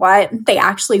them or what they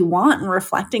actually want and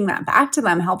reflecting that back to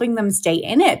them, helping them stay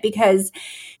in it. Because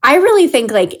I really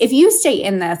think, like, if you stay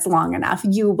in this long enough,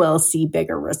 you will see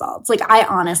bigger results. Like, I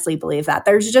honestly believe that.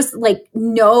 There's just, like,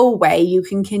 no way you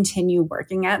can continue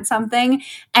working at something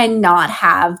and not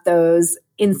have those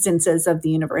instances of the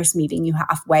universe meeting you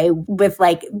halfway with,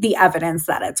 like, the evidence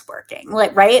that it's working.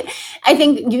 Like, right? I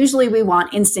think usually we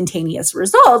want instantaneous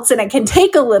results and it can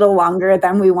take a little longer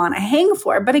than we want to hang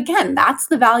for. But again, that's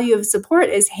the value of support,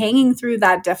 is hanging through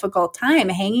that difficult time,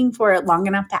 hanging for it long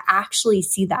enough to actually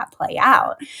see that play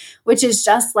out, which is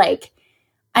just, like,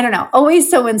 I don't know,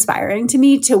 always so inspiring to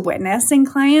me to witness in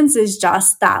clients, is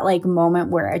just that, like,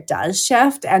 moment where it does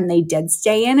shift and they did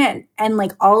stay in it. And,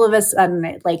 like, all of a sudden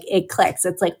it clicks.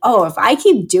 It's like, oh, if I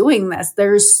keep doing this,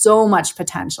 there's so much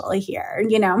potential here,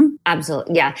 you know?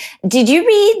 Absolutely. Yeah. Did you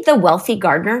read The Wealthy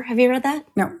Gardener? Have you read that?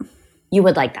 No. You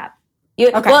would like that.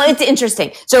 Okay. Well, it's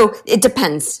interesting. So it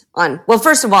depends on, well,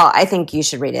 first of all, I think you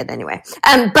should read it anyway.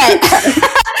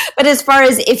 But as far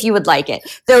as if you would like it,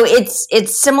 so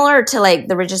it's similar to, like,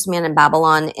 The Richest Man in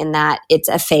Babylon, in that it's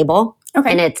a fable,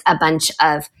 and it's a bunch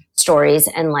of stories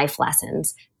and life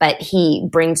lessons, but he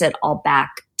brings it all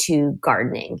back to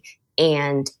gardening,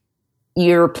 and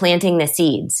you're planting the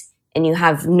seeds and you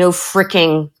have no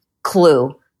freaking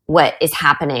clue what is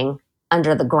happening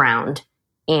under the ground.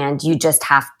 And you just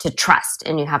have to trust,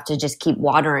 and you have to just keep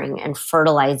watering and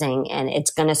fertilizing, and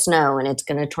it's going to snow and it's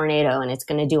going to tornado and it's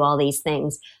going to do all these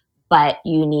things. but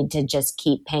you need to just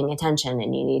keep paying attention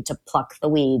and you need to pluck the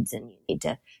weeds and you need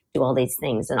to do all these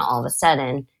things. And all of a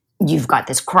sudden you've got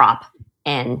this crop,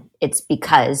 and it's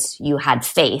because you had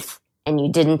faith and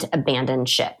you didn't abandon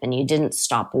ship and you didn't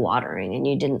stop watering and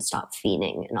you didn't stop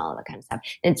feeding and all of that kind of stuff.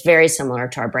 And it's very similar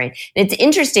to our brain. And it's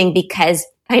interesting because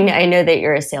I know that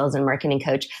you're a sales and marketing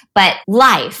coach, but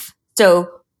life. So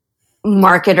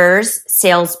marketers,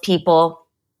 salespeople,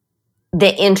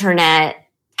 the internet,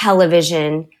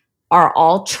 television are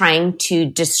all trying to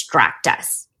distract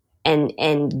us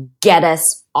and get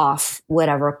us off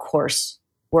whatever course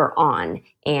we're on.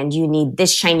 And you need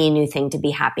this shiny new thing to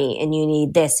be happy, and you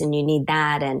need this and you need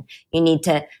that, and you need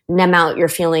to numb out your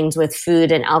feelings with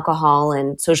food and alcohol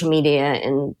and social media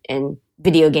and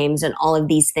video games, and all of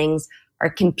these things are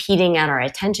competing at our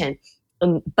attention.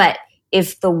 But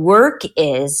if the work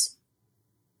is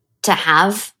to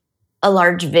have a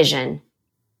large vision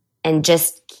and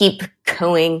just keep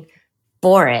going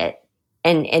for it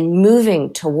and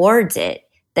moving towards it,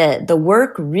 the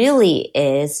work really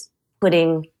is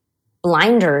putting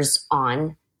blinders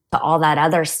on to all that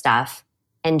other stuff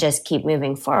and just keep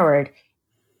moving forward.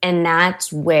 And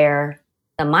that's where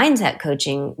the mindset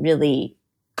coaching really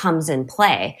comes in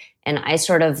play. And I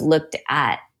sort of looked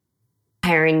at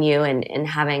hiring you and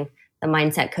having the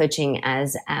mindset coaching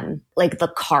as like the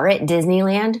car at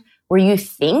Disneyland, where you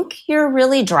think you're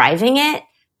really driving it,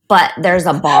 but there's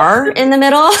a bar in the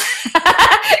middle.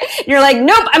 You're like,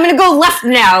 nope, I'm going to go left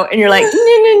now. And you're like,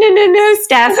 no,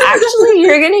 Steph, actually,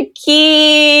 you're going to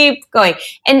keep going.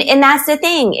 And that's the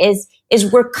thing is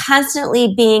we're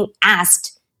constantly being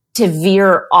asked to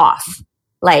veer off,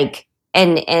 like,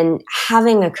 and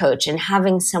having a coach and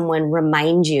having someone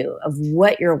remind you of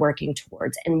what you're working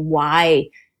towards and why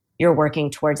you're working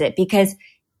towards it. Because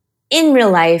in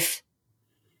real life,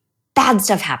 bad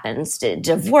stuff happens.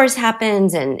 Divorce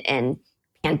happens and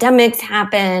pandemics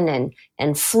happen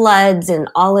and floods and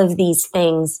all of these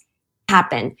things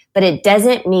happen. But it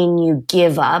doesn't mean you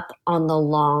give up on the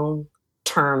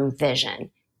long-term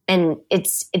vision. And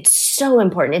it's so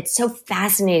important. It's so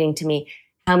fascinating to me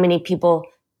how many people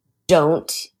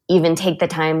don't even take the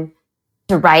time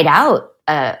to write out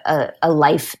a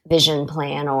life vision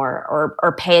plan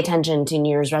or pay attention to New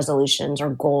Year's resolutions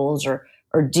or goals or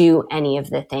do any of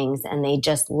the things, and they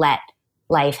just let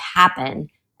life happen.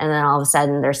 And then all of a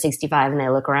sudden they're 65 and they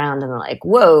look around and they're like,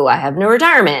 whoa, I have no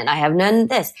retirement. I have none of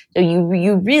this. So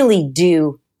you really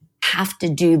do have to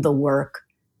do the work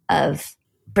of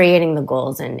creating the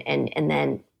goals and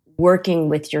then working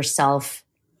with yourself.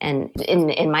 And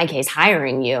in my case,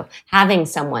 hiring you, having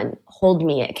someone hold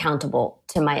me accountable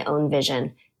to my own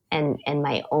vision and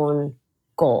my own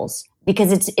goals,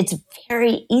 because it's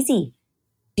very easy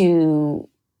to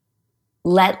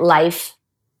let life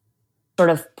sort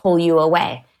of pull you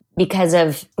away because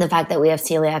of the fact that we have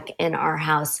celiac in our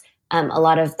house. A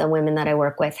lot of the women that I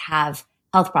work with have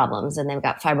health problems, and they've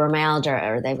got fibromyalgia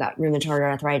or they've got rheumatoid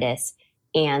arthritis.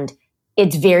 And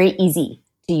it's very easy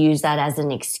to use that as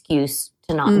an excuse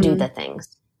to not do the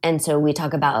things. And so we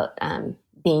talk about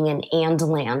being an and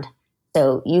land.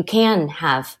 So you can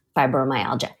have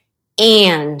fibromyalgia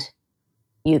and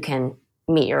you can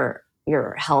meet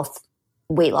your health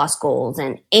weight loss goals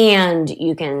and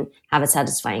you can have a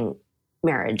satisfying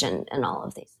marriage and all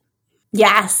of these.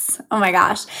 Yes. Oh my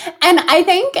gosh. And I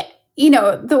think,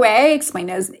 the way I explain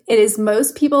it is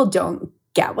most people don't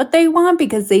get what they want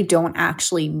because they don't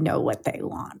actually know what they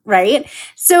want, right?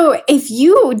 So if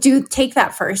you do take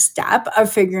that first step of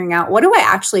figuring out, what do I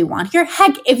actually want here?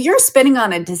 Heck, if you're spinning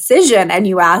on a decision and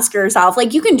you ask yourself,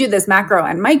 like, you can do this macro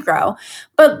and micro,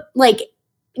 but like,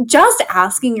 just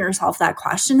asking yourself that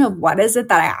question of what is it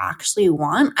that I actually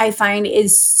want, I find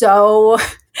is so,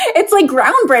 it's like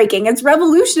groundbreaking. It's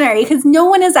revolutionary because no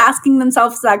one is asking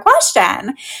themselves that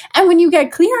question. And when you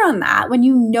get clear on that, when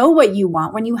you know what you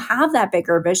want, when you have that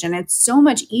bigger vision, it's so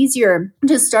much easier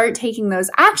to start taking those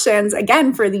actions,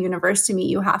 again, for the universe to meet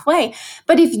you halfway.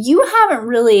 But if you haven't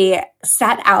really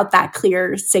set out that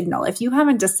clear signal, if you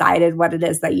haven't decided what it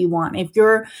is that you want, if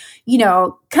you're,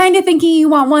 kind of thinking you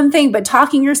want one thing, but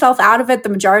talking yourself out of it the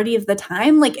majority of the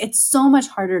time, like, it's so much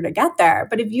harder to get there.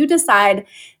 But if you decide,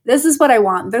 this is what I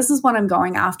want, this is what I'm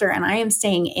going after, and I am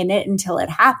staying in it until it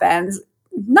happens,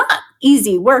 not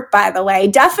easy work, by the way,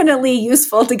 definitely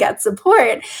useful to get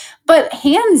support, but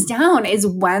hands down is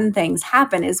when things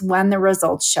happen, is when the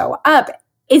results show up,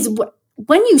 is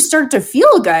when you start to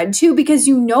feel good too, because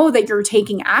you know that you're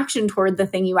taking action toward the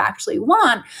thing you actually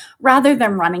want rather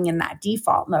than running in that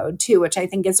default mode too, which I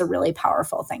think is a really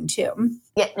powerful thing too.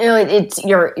 Yeah, no,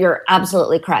 you're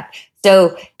absolutely correct.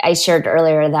 So I shared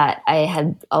earlier that I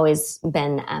had always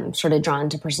been sort of drawn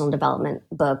to personal development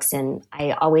books. And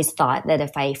I always thought that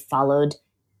if I followed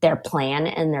their plan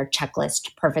and their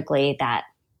checklist perfectly, that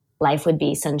life would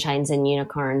be sunshines and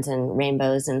unicorns and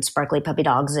rainbows and sparkly puppy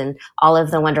dogs and all of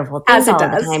the wonderful things all the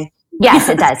time. Yes,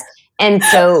 it does. And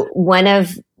so one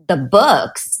of the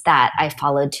books that I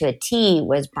followed to a T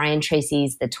was Brian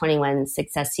Tracy's The 21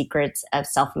 Success Secrets of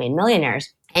Self-Made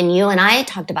Millionaires. And you and I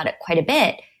talked about it quite a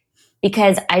bit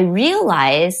because I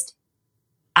realized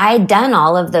I'd done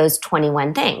all of those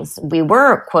 21 things. We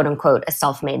were, quote unquote, a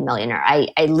self-made millionaire.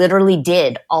 I literally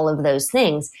did all of those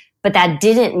things, but that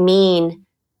didn't mean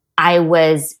I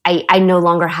no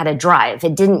longer had a drive.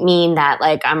 It didn't mean that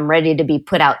like I'm ready to be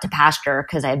put out to pasture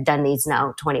because I've done these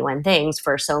now 21 things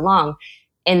for so long.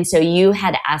 And so you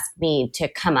had asked me to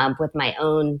come up with my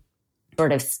own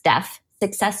sort of Steph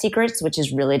success secrets, which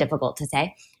is really difficult to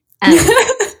say.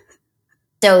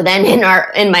 So then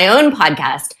in my own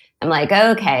podcast, I'm like,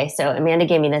 okay, so Amanda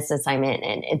gave me this assignment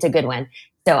and it's a good one.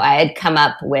 So I had come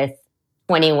up with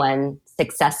 21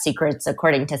 success secrets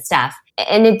according to Steph.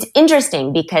 And it's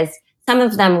interesting because some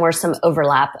of them were some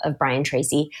overlap of Brian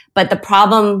Tracy. But the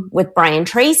problem with Brian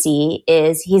Tracy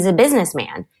is he's a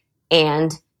businessman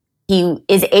and he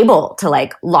is able to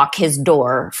like lock his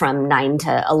door from 9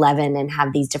 to 11 and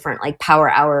have these different like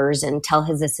power hours and tell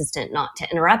his assistant not to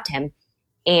interrupt him.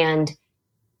 And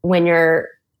when you're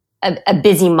a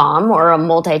busy mom or a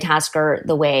multitasker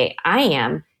the way I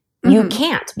am, you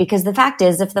can't, because the fact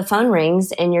is if the phone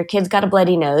rings and your kid's got a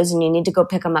bloody nose and you need to go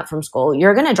pick them up from school,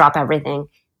 you're going to drop everything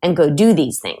and go do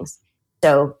these things.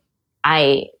 So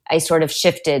I sort of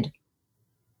shifted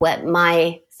what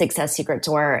my success secrets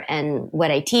were and what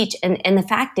I teach. And the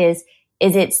fact is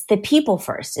it's the people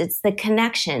first. It's the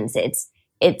connections. It's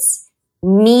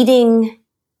meeting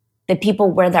the people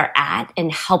where they're at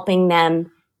and helping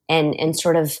them and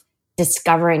sort of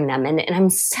discovering them. And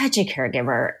I'm such a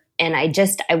caregiver. And I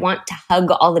want to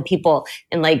hug all the people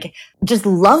and like just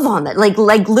love on them, like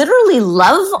literally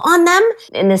love on them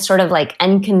in this sort of like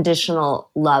unconditional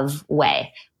love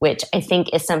way, which I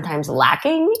think is sometimes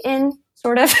lacking in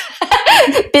sort of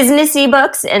businessy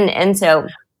books.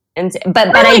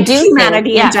 But I do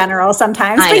humanity in general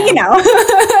sometimes, but you know.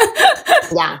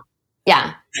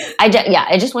 Yeah.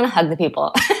 I just want to hug the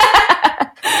people.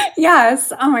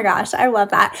 Yes. Oh my gosh. I love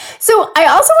that. So I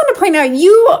also want to point out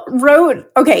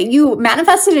you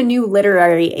manifested a new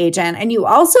literary agent and you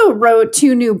also wrote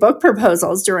 2 new book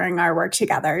proposals during our work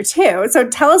together too. So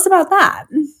tell us about that.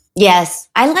 Yes.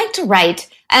 I like to write.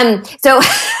 So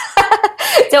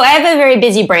I have a very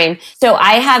busy brain. So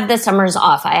I have the summers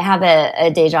off. I have a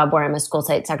day job where I'm a school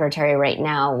site secretary right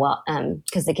now. Well,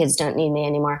 because the kids don't need me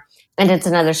anymore. And it's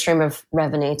another stream of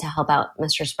revenue to help out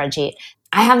Mr. Spreadsheet.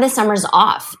 I have the summers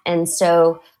off. And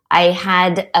so I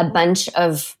had a bunch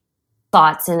of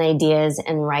thoughts and ideas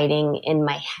and writing in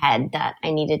my head that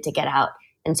I needed to get out.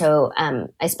 And so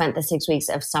I spent the 6 weeks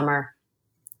of summer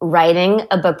writing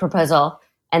a book proposal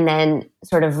and then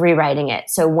sort of rewriting it.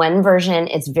 So one version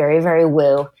is very, very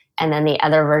woo. And then the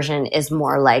other version is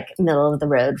more like middle of the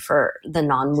road for the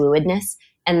non-wooedness.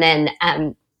 And then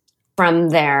from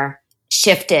there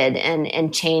shifted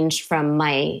and changed from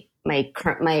my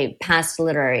past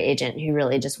literary agent who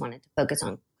really just wanted to focus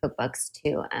on cookbooks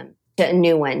to a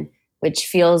new one, which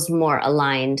feels more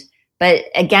aligned. But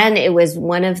again, it was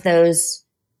one of those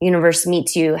universe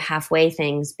meets you halfway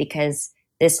things because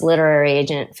this literary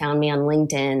agent found me on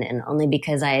LinkedIn and only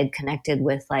because I had connected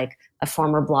with like a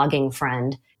former blogging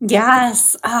friend.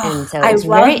 Yes. Oh, and so it's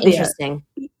very interesting.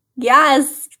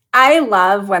 Yes. I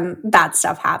love when that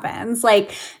stuff happens.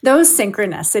 Like those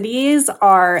synchronicities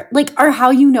are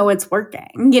how you know it's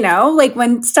working, you know? Like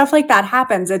when stuff like that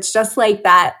happens, it's just like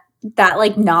that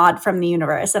like nod from the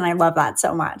universe. And I love that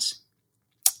so much.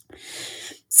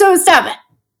 So Steph,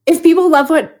 if people love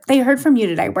what they heard from you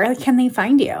today, where can they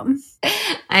find you?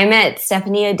 I'm at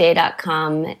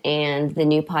stephanieodea.com and the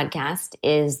new podcast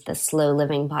is the Slow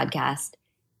Living Podcast.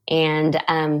 And,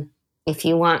 if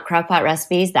you want crockpot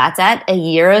recipes, that's at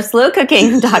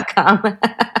ayearofslowcooking.com.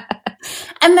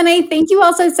 And then I think you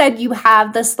also said you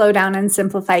have the Slow Down and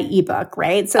Simplify ebook,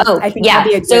 right? So I think yeah.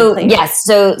 that'd be a good place. Yes.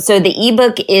 So the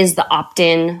ebook is the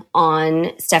opt-in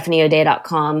on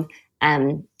stephanieodea.com.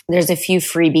 There's a few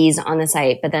freebies on the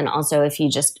site, but then also if you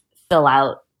just fill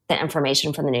out the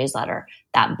information from the newsletter,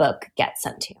 that book gets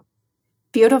sent to you.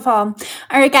 Beautiful. All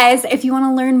right, guys, if you want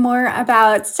to learn more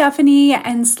about Stephanie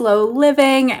and slow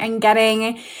living and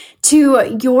getting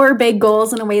to your big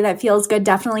goals in a way that feels good,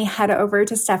 definitely head over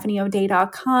to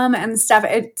stephaniodea.com. And Steph,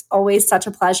 it's always such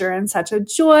a pleasure and such a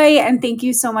joy. And thank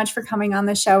you so much for coming on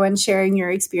the show and sharing your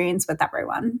experience with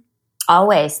everyone.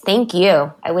 Always. Thank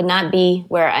you. I would not be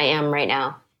where I am right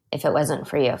now if it wasn't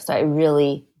for you. So I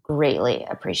really greatly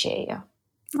appreciate you.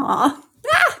 Aw,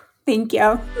 thank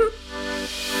you.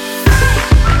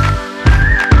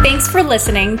 Thanks for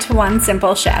listening to One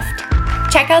Simple Shift.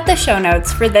 Check out the show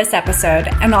notes for this episode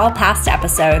and all past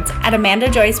episodes at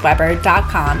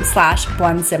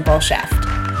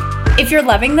amandajoyceweber.com/onesimpleShift. If you're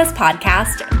loving this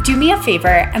podcast, do me a favor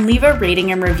and leave a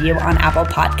rating and review on Apple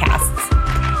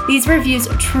Podcasts. These reviews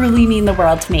truly mean the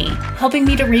world to me, helping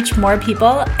me to reach more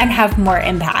people and have more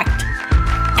impact.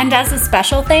 And as a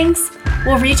special thanks,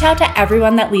 we'll reach out to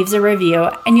everyone that leaves a review,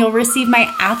 and you'll receive my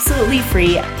absolutely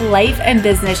free life and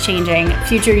business changing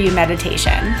Future You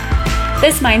meditation.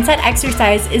 This mindset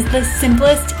exercise is the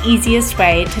simplest, easiest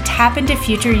way to tap into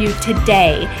future you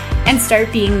today and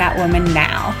start being that woman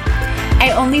now. I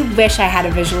only wish I had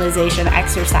a visualization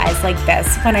exercise like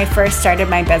this when I first started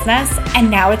my business,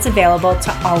 and now it's available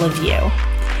to all of you.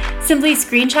 Simply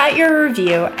screenshot your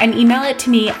review and email it to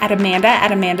me at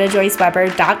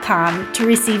amanda@amandajoyceweber.com to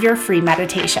receive your free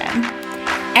meditation.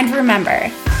 And remember,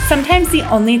 sometimes the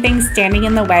only thing standing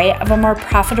in the way of a more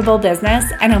profitable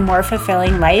business and a more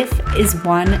fulfilling life is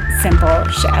one simple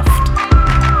shift.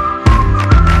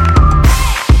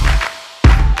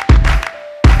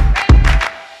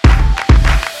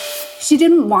 She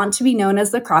didn't want to be known as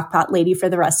the crockpot lady for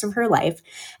the rest of her life.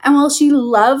 And while she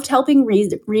loved helping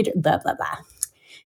read blah, blah, blah.